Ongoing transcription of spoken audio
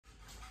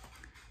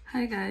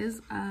Hi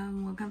guys,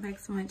 welcome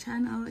back to my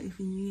channel. If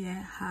you're new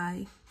here,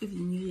 hi. If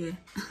you're new here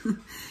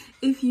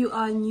if you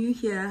are new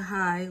here,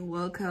 hi,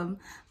 welcome.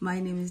 My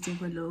name is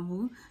Dimpo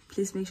Lovu.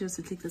 Please make sure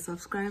to click the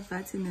subscribe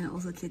button and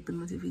also click the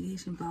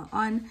notification bell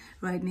on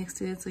right next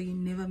to it so you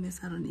never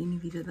miss out on any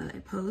video that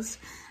I post.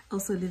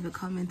 Also leave a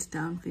comment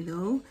down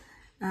below.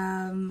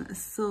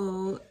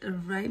 So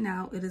right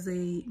now it is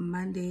a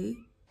Monday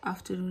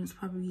afternoon. It's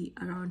probably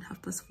around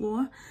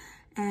 4:30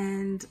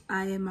 and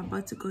I am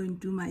about to go and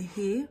do my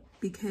hair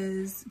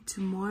because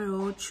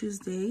tomorrow,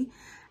 Tuesday,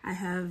 I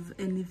have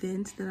an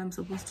event that I'm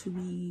supposed to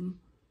be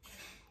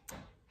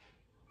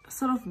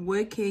sort of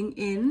working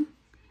in.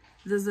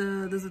 There's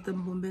a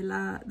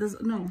Mbombela,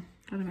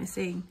 what am I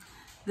saying?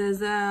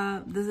 There's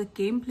a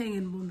game playing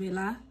in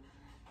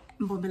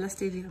Mbombela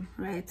Stadium,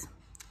 right?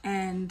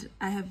 And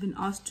I have been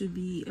asked to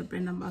be a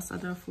brand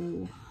ambassador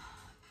for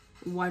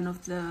one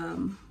of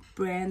the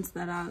brands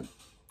that are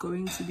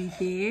going to be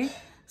there.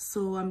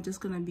 So I'm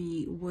just gonna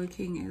be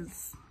working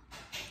as,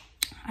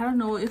 I don't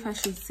know if I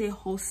should say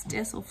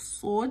hostess of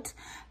sort,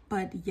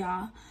 but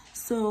yeah.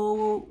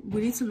 So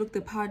we need to look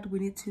the part, we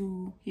need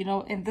to,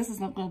 and this is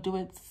not gonna do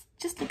it.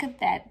 Just look at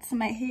that. So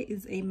my hair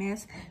is a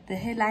mess. The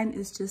hairline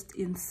is just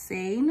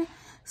insane.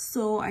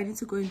 So I need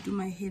to go and do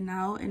my hair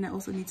now, and I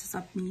also need to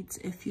submit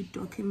a few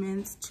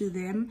documents to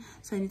them.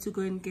 So I need to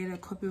go and get a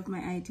copy of my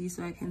ID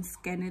so I can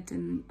scan it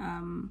and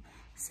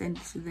send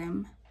it to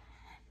them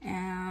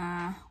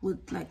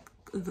with like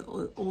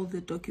all the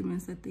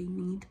documents that they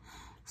need.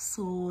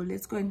 So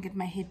let's go and get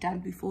my hair done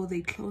before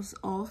they close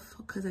off,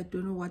 because I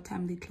don't know what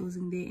time they're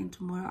closing there, and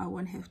tomorrow I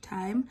won't have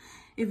time,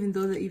 even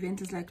though the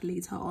event is like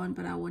later on,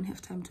 but I won't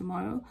have time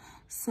tomorrow.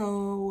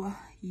 So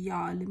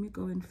yeah, let me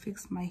go and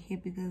fix my hair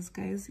because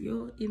guys,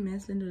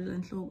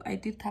 I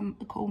did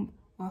comb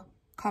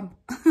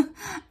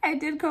I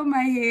did comb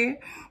my hair,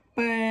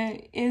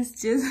 but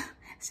it's just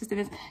a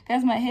mess.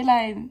 Guys, my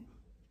hairline,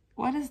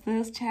 what is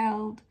this,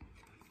 child?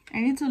 I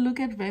need to look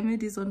at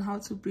remedies on how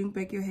to bring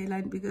back your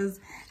hairline,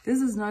 because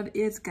this is not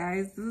it,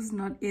 guys. This is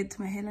not it.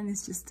 My hairline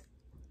is just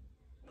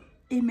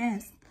a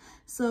mess.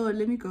 So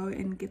let me go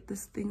and get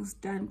these things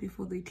done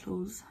before they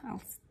close.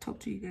 I'll talk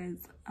to you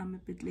guys a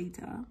bit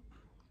later.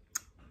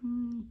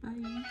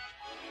 Bye.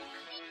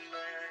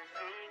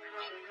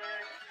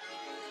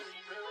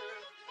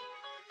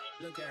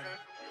 Look at it.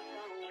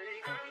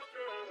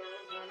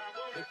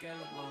 Look at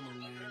it, mama,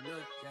 man.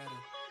 Look at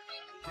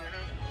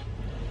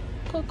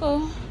it.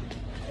 Coco.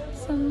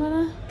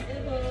 Sambana.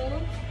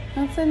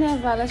 Nasaan niya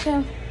vala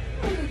siya?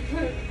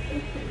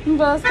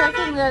 Boss ka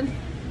yan.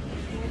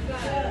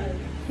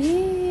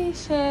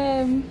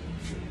 Shem.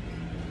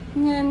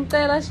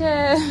 Ngentela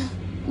siya.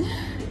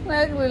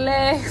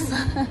 Relax.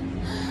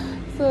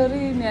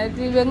 Sorry niya,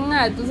 di ba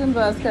nga ito sa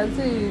boss ka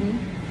sin.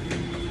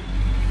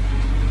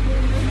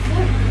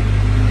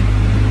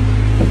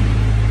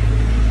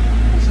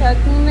 Siya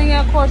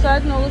niya ko siya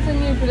no gusto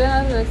niya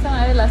pila na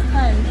sa last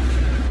time.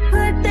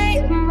 Good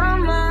day in my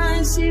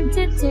mind, seem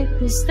to take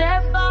a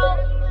step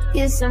out.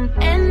 Get some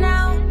air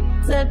now,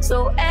 let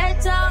your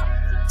edge out.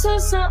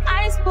 To some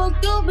iceberg,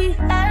 you'll be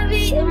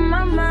heavy in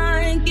my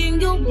mind.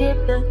 Can you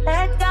get the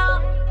heck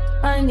out?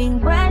 I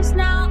need rest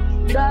now,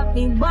 got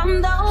me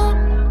bummed out.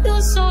 You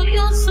so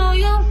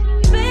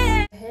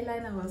bad. The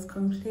hairline I was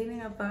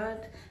complaining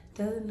about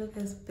doesn't look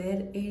as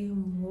bad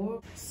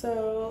anymore.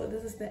 So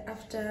this is the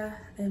after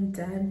I'm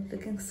done,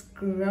 looking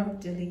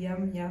scrumptious,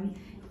 yum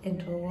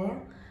and raw.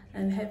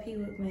 I'm happy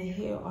with my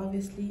hair.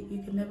 Obviously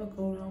you can never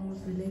go wrong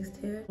with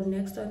relaxed hair.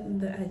 Next on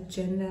the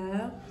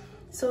agenda,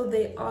 so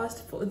they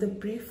asked for the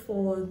brief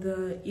for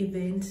the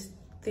event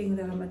thing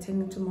that I'm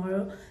attending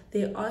tomorrow.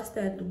 They asked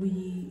that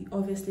we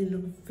obviously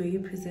look very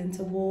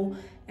presentable,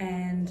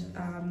 and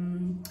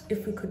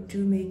if we could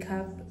do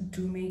makeup,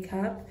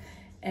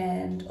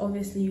 and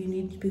obviously you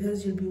need,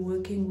 because you'll be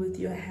working with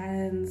your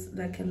hands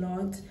like a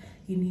lot,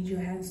 you need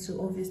your hands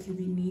to obviously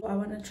be neat. I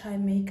want to try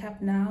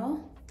makeup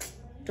now.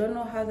 Don't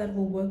know how that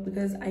will work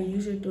because I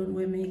usually don't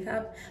wear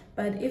makeup,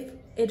 but if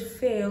it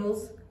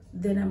fails,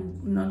 then I'm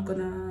not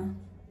gonna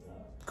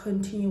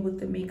continue with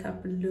the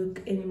makeup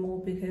look anymore,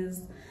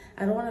 because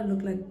I don't want to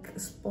look like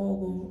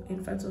Spogo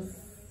in front of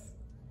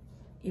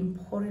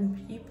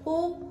important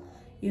people,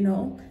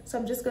 so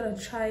I'm just gonna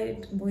try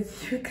it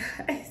with you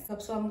guys.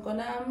 So I'm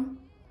gonna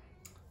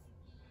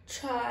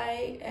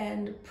try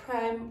and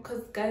prime,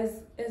 because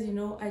guys, as you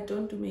know, I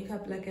don't do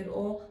makeup like at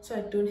all, so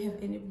I don't have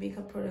any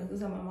makeup products.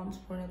 These are my mom's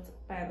products,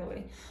 by the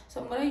way.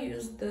 So I'm gonna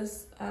use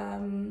this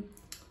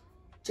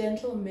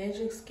Gentle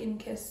Magic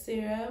skincare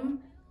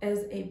serum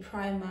as a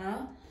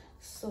primer.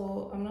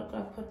 So I'm not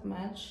gonna put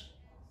much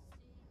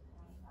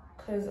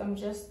because I'm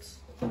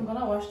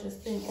gonna wash this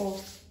thing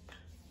off.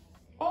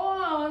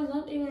 Oh, I was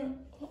not even,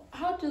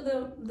 how do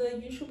the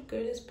YouTube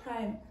girlies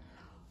prime?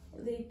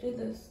 They do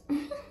this.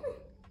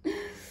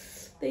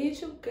 The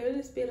YouTube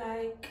girlies be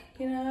like,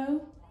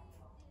 oh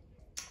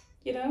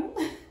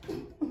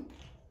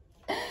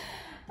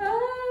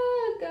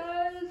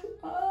guys,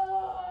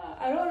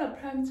 I don't want to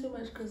prime too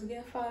much because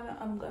get fun.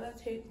 I'm gonna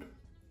take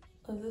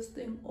this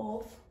thing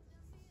off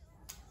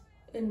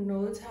in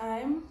no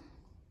time,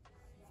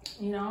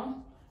 you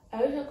know.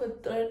 I wish I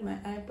could thread my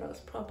eyebrows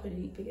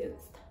properly because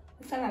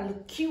it's gonna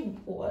look cute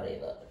or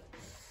whatever.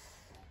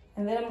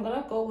 And then I'm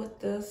gonna go with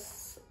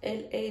this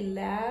LA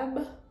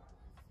Lab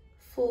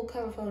full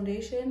cover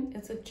foundation.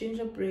 It's a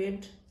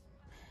gingerbread.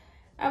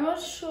 I'm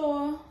not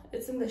sure,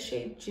 it's in the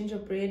shade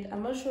gingerbread.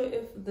 I'm not sure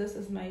if this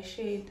is my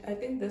shade. I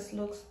think this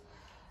looks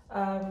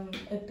a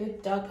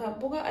bit darker.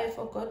 Buga, I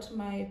forgot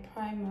my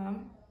primer.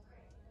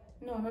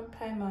 No, not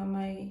primer,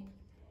 my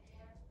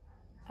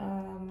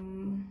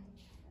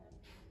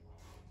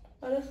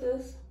what is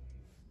this?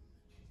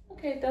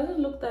 Okay, it doesn't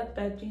look that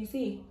bad. Do you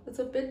see? It's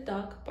a bit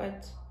dark,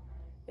 but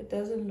it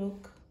doesn't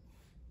look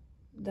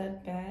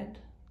that bad.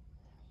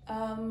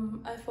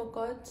 I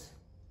forgot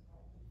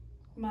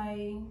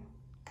my,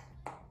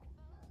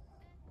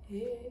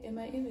 am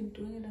I even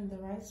doing it in the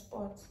right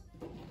spot?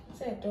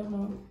 I don't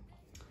know.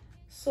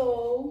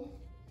 So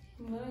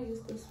I'm gonna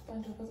use this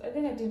sponge because I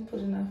think I didn't put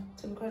enough,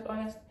 to be quite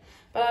honest.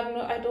 But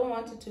I don't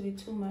want it to be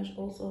too much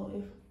also,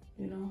 if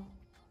you know,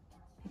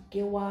 you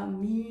get what I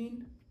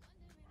mean,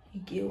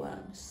 you get what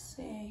I'm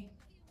saying.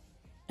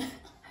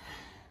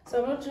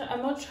 So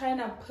I'm not trying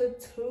to put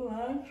too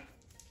much,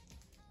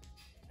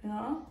 you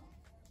know,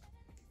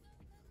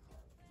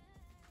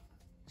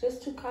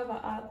 just to cover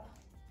up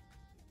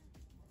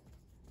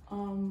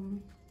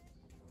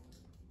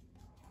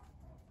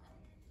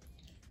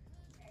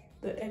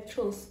the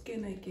actual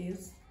skin, I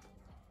guess.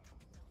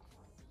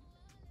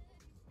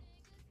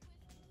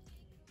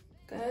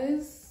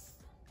 Guys,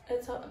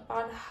 it's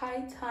about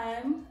high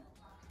time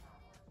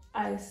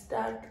I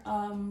start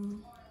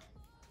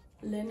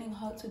learning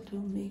how to do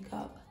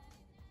makeup,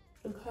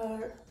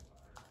 because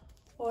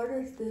what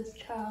is this,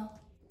 child?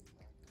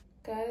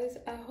 Guys,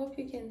 I hope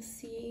you can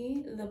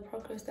see the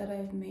progress that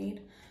I've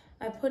made.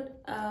 I put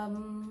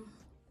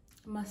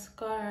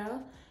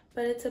mascara,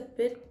 but it's a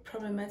bit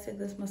problematic,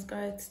 this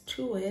mascara. It's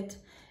too wet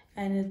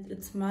and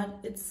it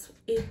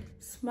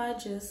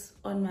smudges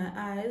on my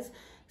eyes,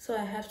 so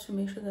I have to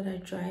make sure that I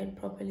dry it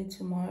properly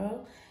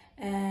tomorrow.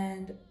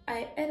 And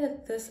I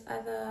added this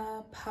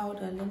other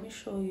powder. Let me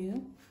show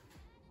you.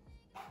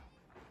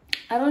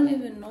 I don't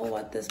even know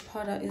what this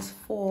powder is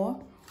for,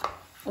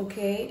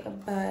 okay,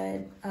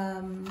 but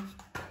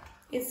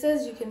it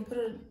says you can put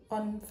it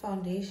on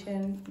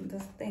foundation,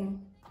 this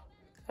thing.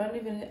 I don't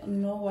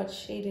even know what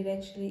shade it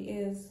actually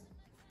is.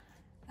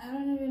 I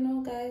don't even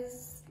know,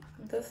 guys,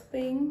 this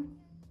thing.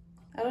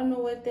 I don't know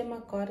where them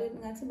got it.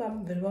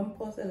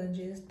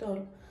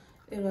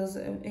 It was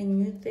a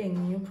new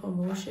thing, new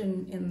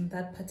promotion in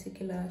that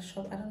particular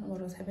shop. I don't know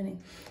what was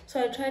happening. So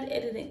I tried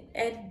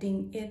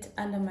adding it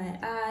under my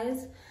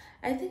eyes.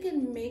 I think it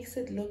makes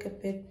it look a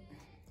bit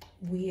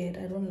weird.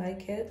 I don't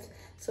like it.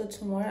 So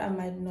tomorrow I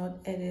might not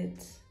add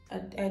it.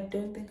 I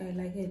don't think I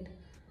like it.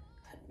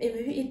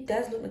 Maybe it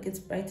does look like it's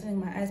brightening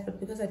my eyes, but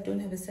because I don't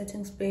have a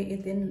setting spray,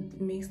 it then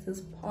makes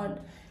this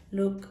part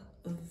look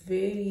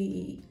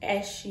very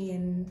ashy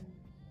and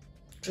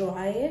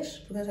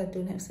dryish because I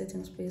don't have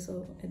setting spray.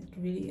 So it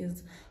really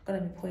is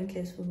gonna be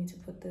pointless for me to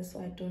put this,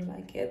 so I don't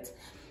like it.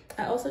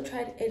 I also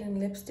tried adding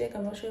lipstick.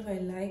 I'm not sure if I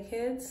like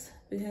it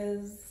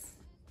because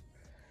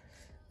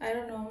I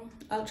don't know.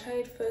 I'll try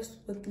it first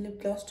with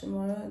lip gloss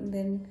tomorrow and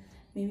then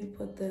maybe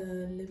put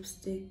the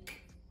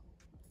lipstick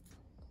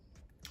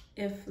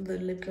if the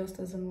lip gloss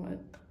doesn't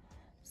work.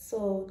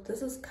 So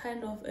this is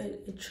kind of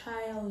a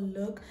trial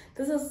look.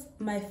 This is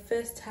my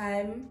first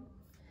time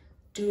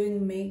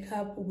doing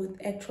makeup with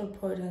actual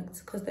products,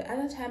 because the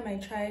other time I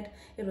tried,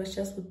 it was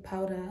just with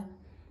powder.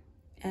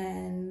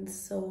 And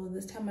so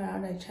this time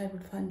around I tried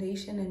with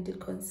foundation and did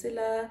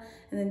concealer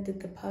and then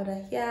did the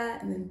powder here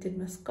and then did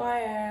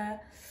mascara.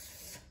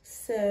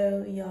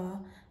 So yeah,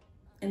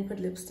 and put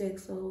lipstick.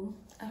 So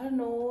I don't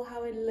know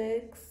how it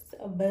looks,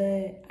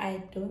 but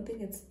I don't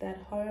think it's that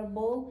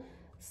horrible.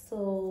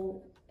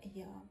 So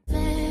yeah.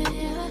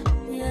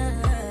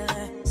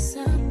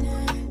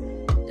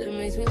 Something that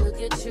makes me look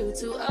at you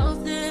too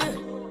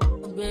often.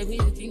 Oh, baby,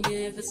 you can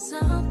give it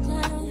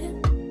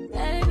something.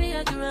 Baby,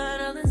 I can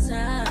run all the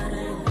time.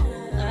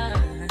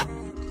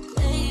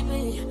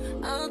 Baby,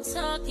 I'm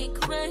talking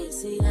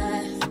crazy.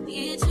 I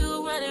need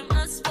you running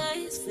my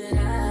space, but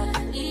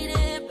I need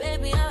it,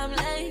 baby. I'm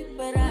late,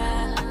 but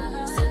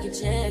I still can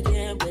check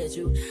in with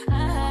you.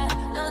 I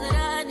know that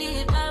I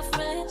need my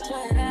friends,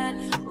 but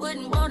I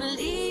wouldn't want to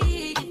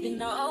leave. You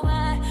know,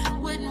 I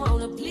wouldn't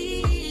want to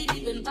bleed.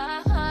 Even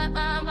my heart,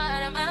 my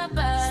mind, and my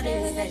body.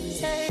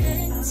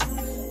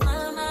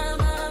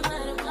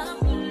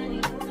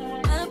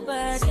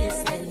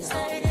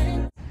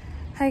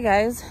 Hi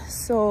guys,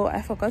 so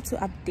I forgot to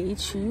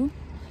update you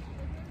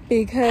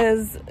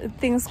because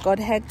things got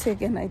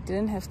hectic and I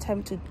didn't have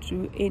time to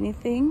do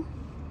anything.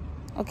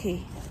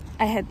 Okay,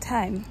 I had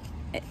time.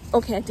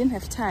 Okay, I didn't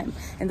have time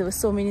and there were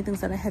so many things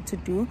that I had to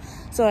do.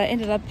 So I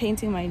ended up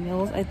painting my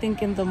nails, I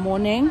think in the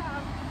morning.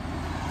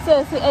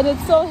 So and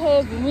it's so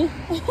heavy.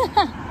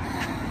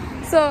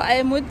 So I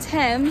am with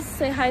Thames.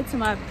 Say hi to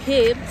my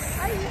peeps.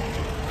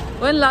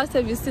 When last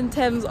have you seen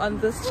Thames on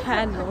this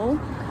channel?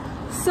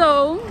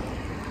 So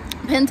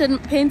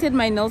painted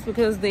my nails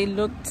because they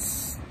looked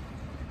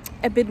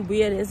a bit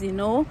weird, as you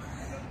know.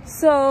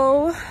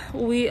 So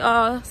we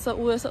were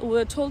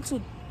told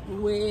to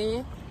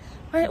wear,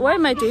 why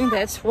am I doing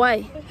that?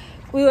 Why?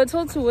 We were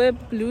told to wear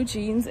blue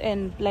jeans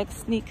and black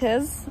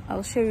sneakers.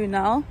 I'll show you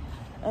now.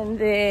 And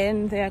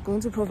then they are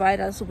going to provide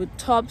us with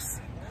tops.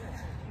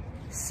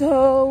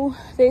 So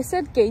they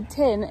said gate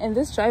 10, and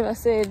this driver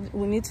said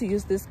we need to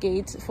use this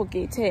gate for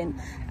gate 10.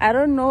 I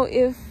don't know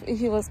if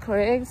he was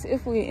correct,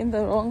 if we're in the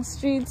wrong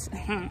street.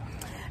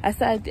 I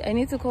said I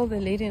need to call the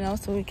lady now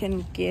so we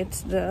can get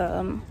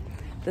the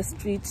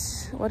street,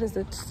 what is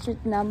the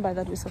street number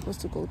that we're supposed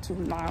to go to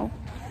now.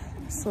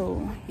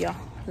 So yeah,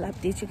 I'll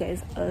update you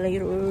guys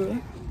later.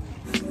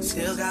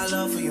 Still got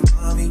love for you,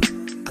 mommy.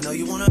 I know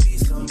you wanna be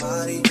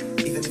somebody,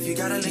 even if you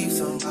gotta leave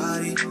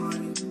somebody.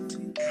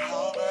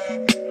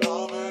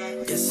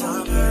 Yes,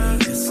 I'm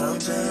pretty, yes, I'm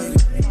jaded.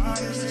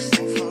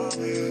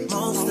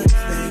 Most of the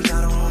things I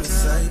don't wanna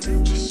say.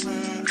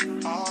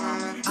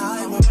 I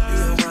won't be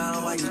around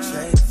while you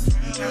chase.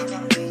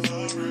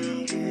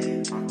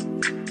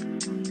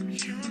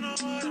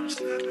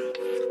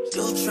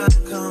 You'll try to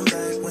come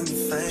back when you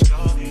faint.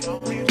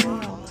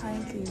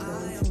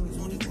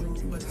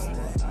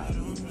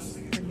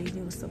 The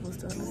lady was supposed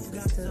to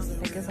assist us.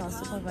 I guess our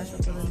supervisor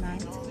for the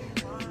night.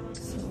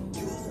 So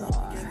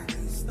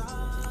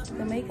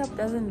the makeup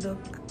doesn't look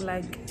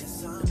like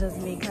this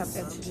makeup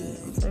actually.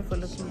 I'm sorry for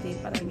looking deep,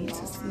 but I need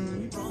to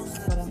see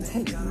what I'm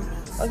telling you.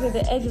 Okay,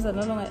 the edges are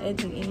no longer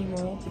edging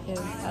anymore because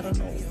I don't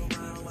know.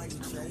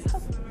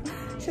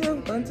 Should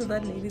have gone to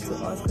that lady to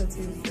ask her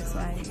to fix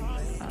my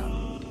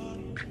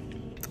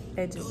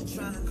edges,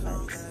 but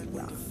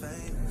yeah.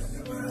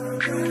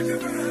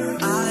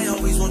 I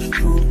always want to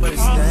prove, but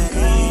it's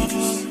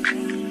dangerous.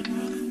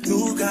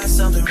 You got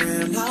something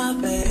real,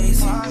 not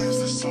basic.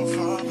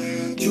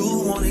 You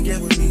wanna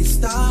get with me,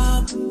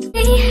 stop. Can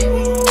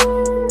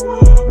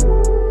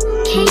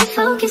you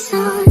focus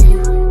on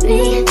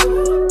me?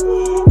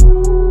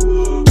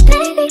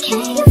 Baby,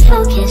 can you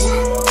focus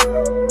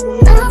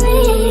on me?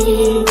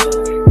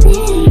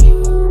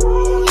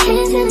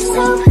 Hands in the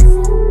stove,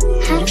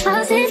 how the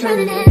faucet's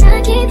running and I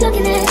keep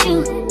looking at you.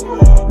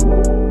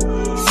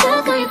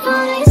 Stuck on your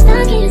phone, you're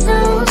stuck in your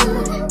zone.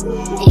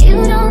 You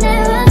don't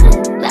ever,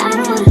 but I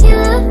don't wanna give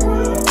up.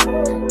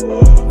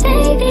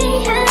 Baby,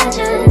 I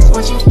just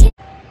want you to get.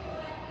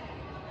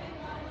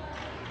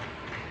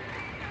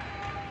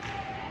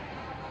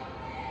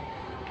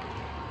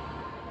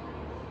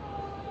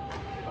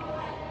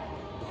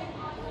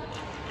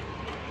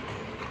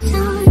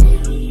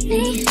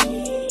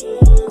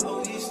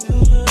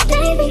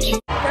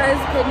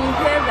 Guys, can you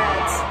hear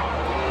that?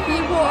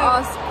 People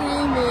are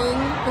screaming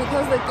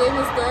because the game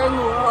is going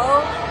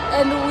well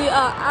and we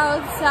are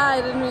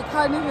outside and we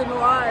can't even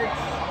watch.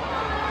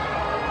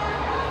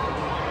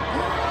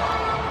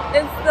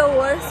 It's the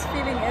worst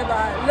feeling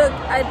ever. Look,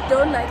 I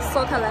don't like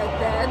soccer like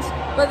that,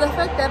 but the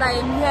fact that I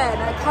am here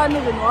and I can't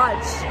even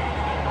watch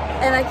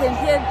and I can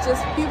hear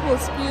just people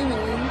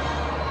screaming,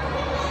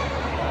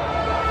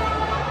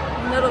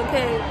 not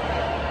okay.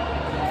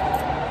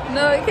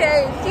 No,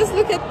 okay, just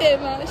look at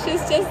them. She's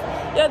just,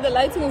 yeah, the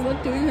lighting is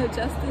not doing her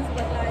justice,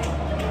 but like,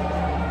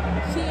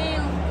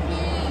 chill.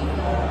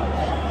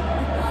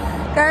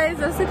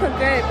 Guys, I'm super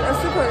great. I'm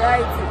super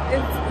right.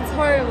 It's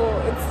horrible.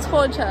 It's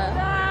torture.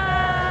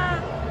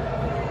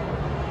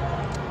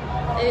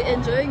 Are you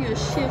enjoying your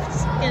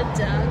shifts at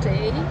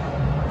day?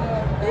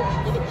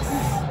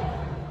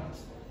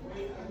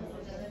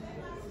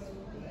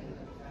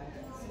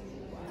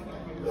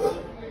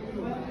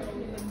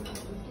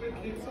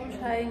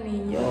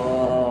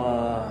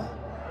 Your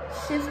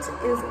shift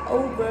is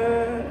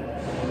over.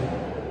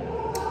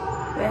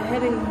 We're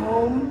heading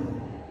home.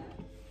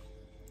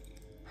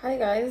 Hi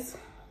guys,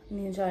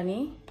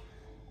 Ninjani.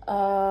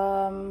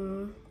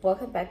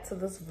 Welcome back to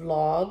this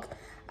vlog.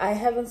 I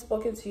haven't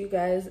spoken to you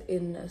guys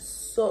in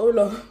so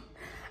long.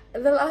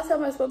 The last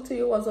time I spoke to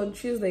you was on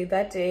Tuesday,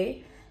 that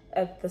day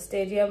at the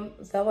stadium.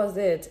 That was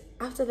it.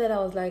 After that I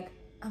was like,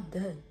 I'm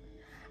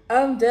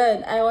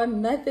done. I want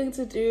nothing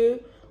to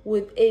do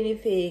with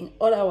anything.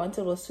 All I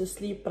wanted was to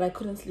sleep, but I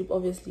couldn't sleep.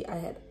 Obviously I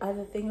had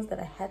other things that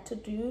I had to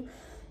do.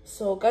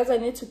 So guys, I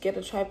need to get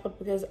a tripod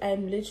because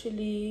I'm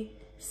literally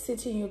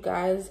sitting you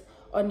guys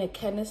on a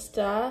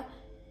canister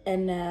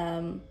and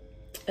a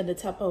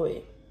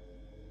Tupperware.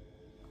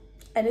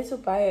 I need to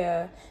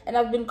buy and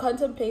I've been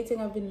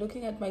contemplating, I've been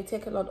looking at my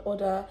Takealot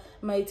order,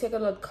 my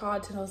Takealot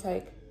cart, and I was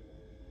like,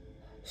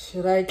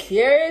 should I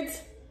clear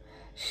it?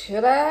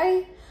 Should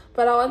I?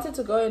 But I wanted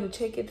to go and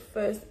check it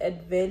first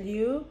at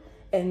Value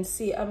and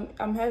see.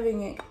 I'm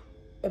having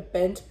a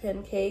bent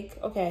pancake.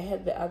 Okay, I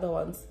had the other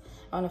ones.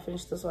 I want to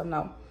finish this one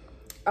now.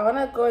 I want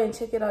to go and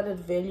check it out at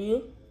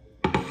Value,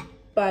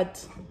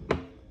 but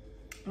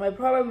my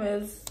problem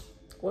is,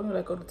 when will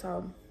I go to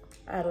town?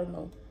 I don't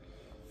know.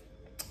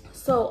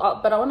 So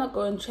but I want to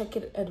go and check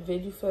it at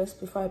Value first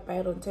before I buy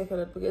it on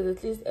Takealot, because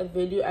at least at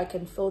Value I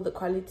can feel the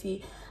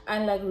quality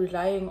and like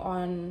relying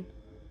on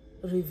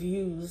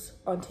reviews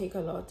on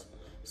Takealot.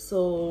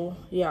 So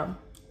yeah,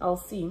 I'll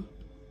see.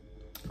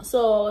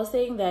 So I was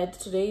saying that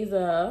today is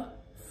a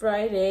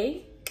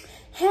Friday.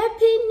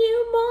 Happy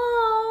new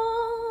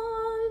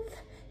month.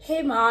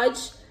 Hey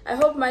March, I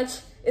hope March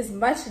is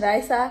much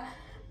nicer.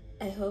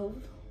 I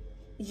hope,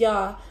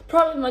 yeah,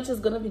 probably March is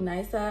gonna be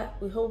nicer.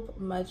 We hope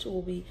March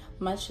will be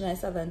much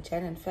nicer than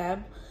Jan and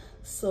Feb.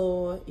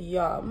 So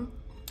yeah,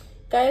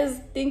 guys,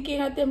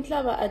 thinking at them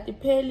clever at the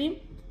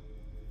Peli.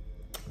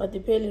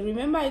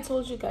 Remember I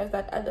told you guys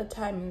that at the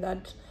time in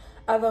that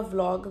other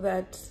vlog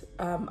that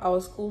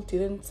our school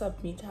didn't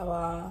submit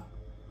our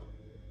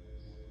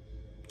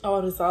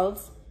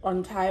results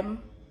on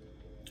time.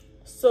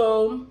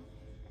 So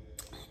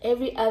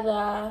every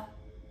other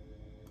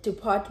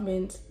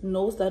department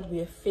knows that we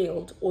have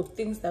failed or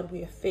thinks that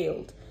we have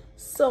failed.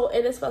 So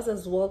NSFAS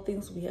as well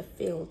thinks we have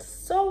failed.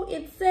 So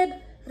it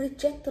said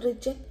reject.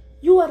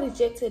 You are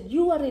rejected.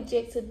 You are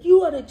rejected.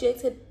 You are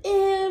rejected.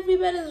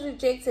 Everybody's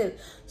rejected.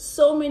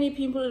 So many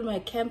people in my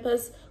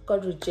campus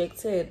got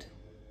rejected.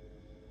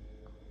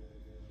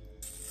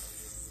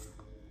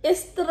 A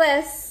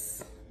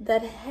stress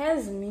that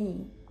has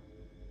me.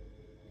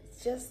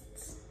 It's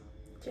just,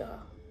 yeah.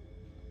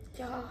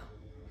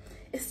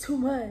 It's too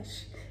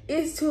much.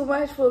 It's too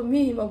much for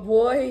me, my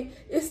boy.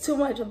 It's too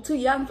much. I'm too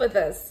young for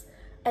this.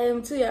 I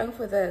am too young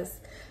for this.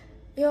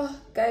 Yo,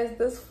 guys,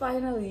 this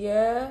final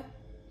year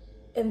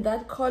in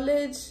that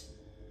college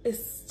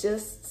is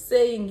just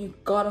saying you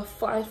gotta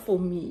fight for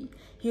me.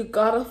 You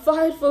gotta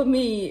fight for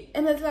me.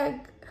 And it's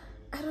like,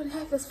 I don't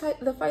have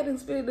the fighting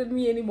spirit in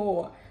me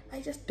anymore. I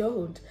just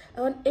don't.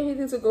 I want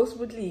everything to go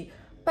smoothly.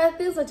 But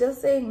things are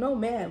just saying, no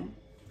ma'am.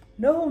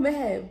 No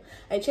ma'am.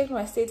 I checked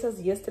my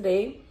status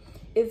yesterday.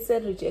 It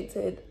said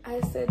rejected.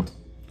 I said,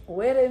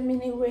 wait a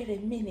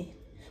minute.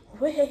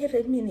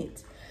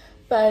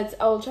 But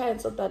I'll try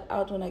and sort that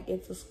out when I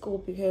get to school,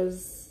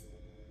 because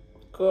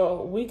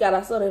girl, we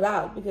gotta sort it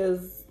out,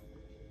 because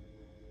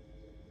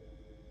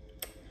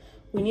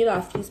we need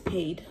our fees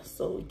paid.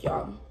 So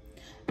yeah,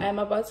 I'm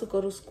about to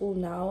go to school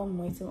now. I'm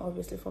waiting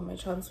obviously for my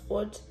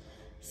transport.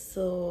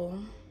 So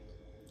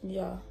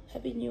yeah,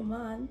 happy new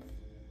month.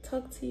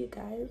 Talk to you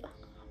guys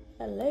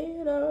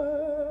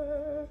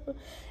later.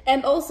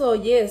 And also,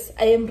 yes,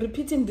 I am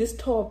repeating this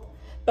top,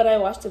 but I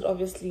washed it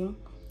obviously.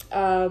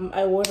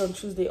 I wore it on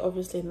Tuesday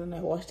obviously, and then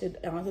I washed it.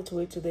 I wanted to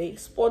wear today,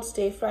 sports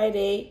day,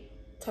 Friday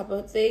type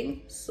of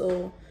thing.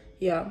 So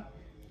yeah,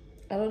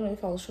 I don't know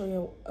if I'll show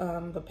you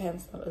the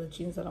pants or the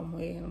jeans that I'm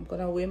wearing. I'm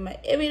gonna wear my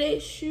everyday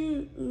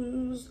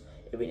shoes.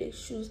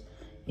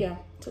 Yeah,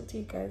 talk to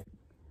you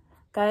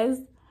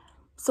guys.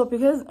 So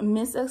because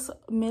Miss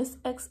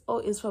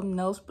XO is from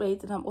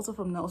Nelspruit and I'm also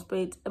from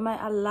Nelspruit, am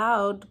I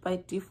allowed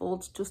by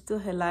default to steal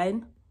her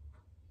line?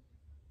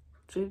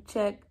 Drip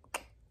check,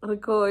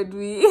 record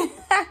me.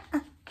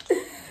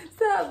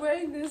 So I'm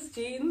wearing these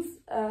jeans,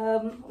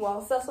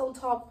 well, Cecil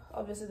top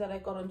obviously that I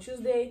got on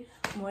Tuesday.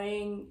 I'm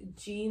wearing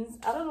jeans.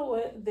 I don't know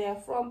where they're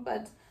from,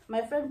 but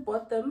my friend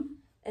bought them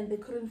and they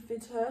couldn't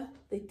fit her.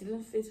 They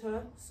didn't fit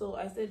her. So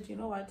I said, you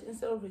know what,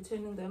 instead of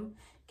returning them,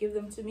 give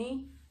them to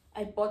me.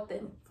 I bought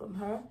them from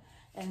her,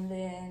 and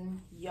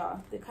then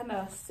yeah, they kind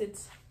of sit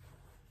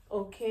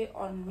okay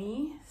on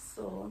me.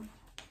 So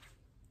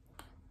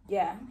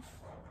yeah,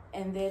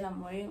 and then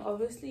I'm wearing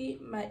obviously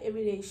my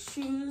everyday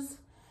shoes.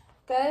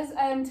 Guys,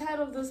 I am tired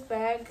of this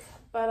bag,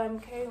 but I'm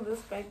carrying this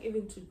bag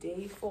even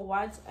today. For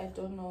what? I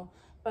don't know,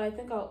 but I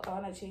think I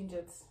want to change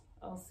it.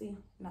 I'll see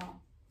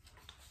now.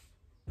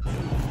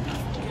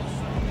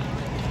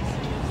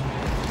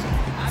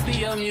 Be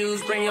your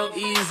muse, bring your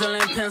easel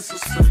and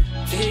pencils.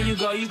 Here you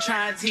go, you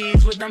try to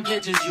tease with them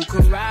pictures. You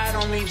could ride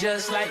on me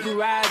just like you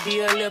ride the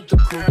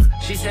elliptical.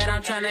 She said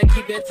I'm trying to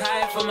keep it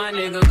tight for my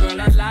nigga.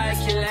 Girl, I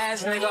like your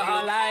last nigga,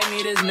 all I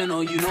need is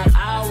mental. You know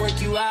I'll work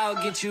you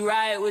out, get you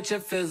right with your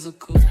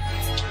physical.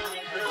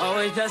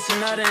 Always just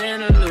another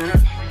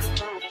interlude.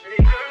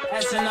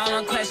 Asking all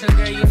them questions,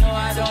 girl, you know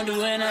I don't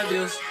do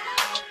interviews.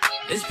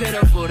 It's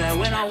pitiful that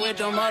when I'm with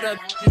them other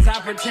bitches,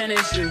 I pretend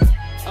it's you.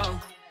 Oh.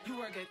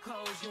 Get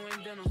clothes, you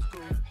in dental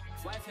school.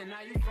 Wife and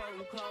now you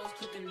folding clothes,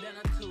 cooking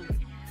dinner too.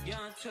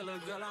 Young Tiller,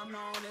 girl, I'm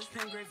known as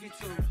Pim Griffey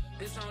too.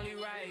 It's only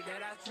right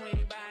that I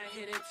swing by and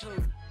hit it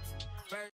too.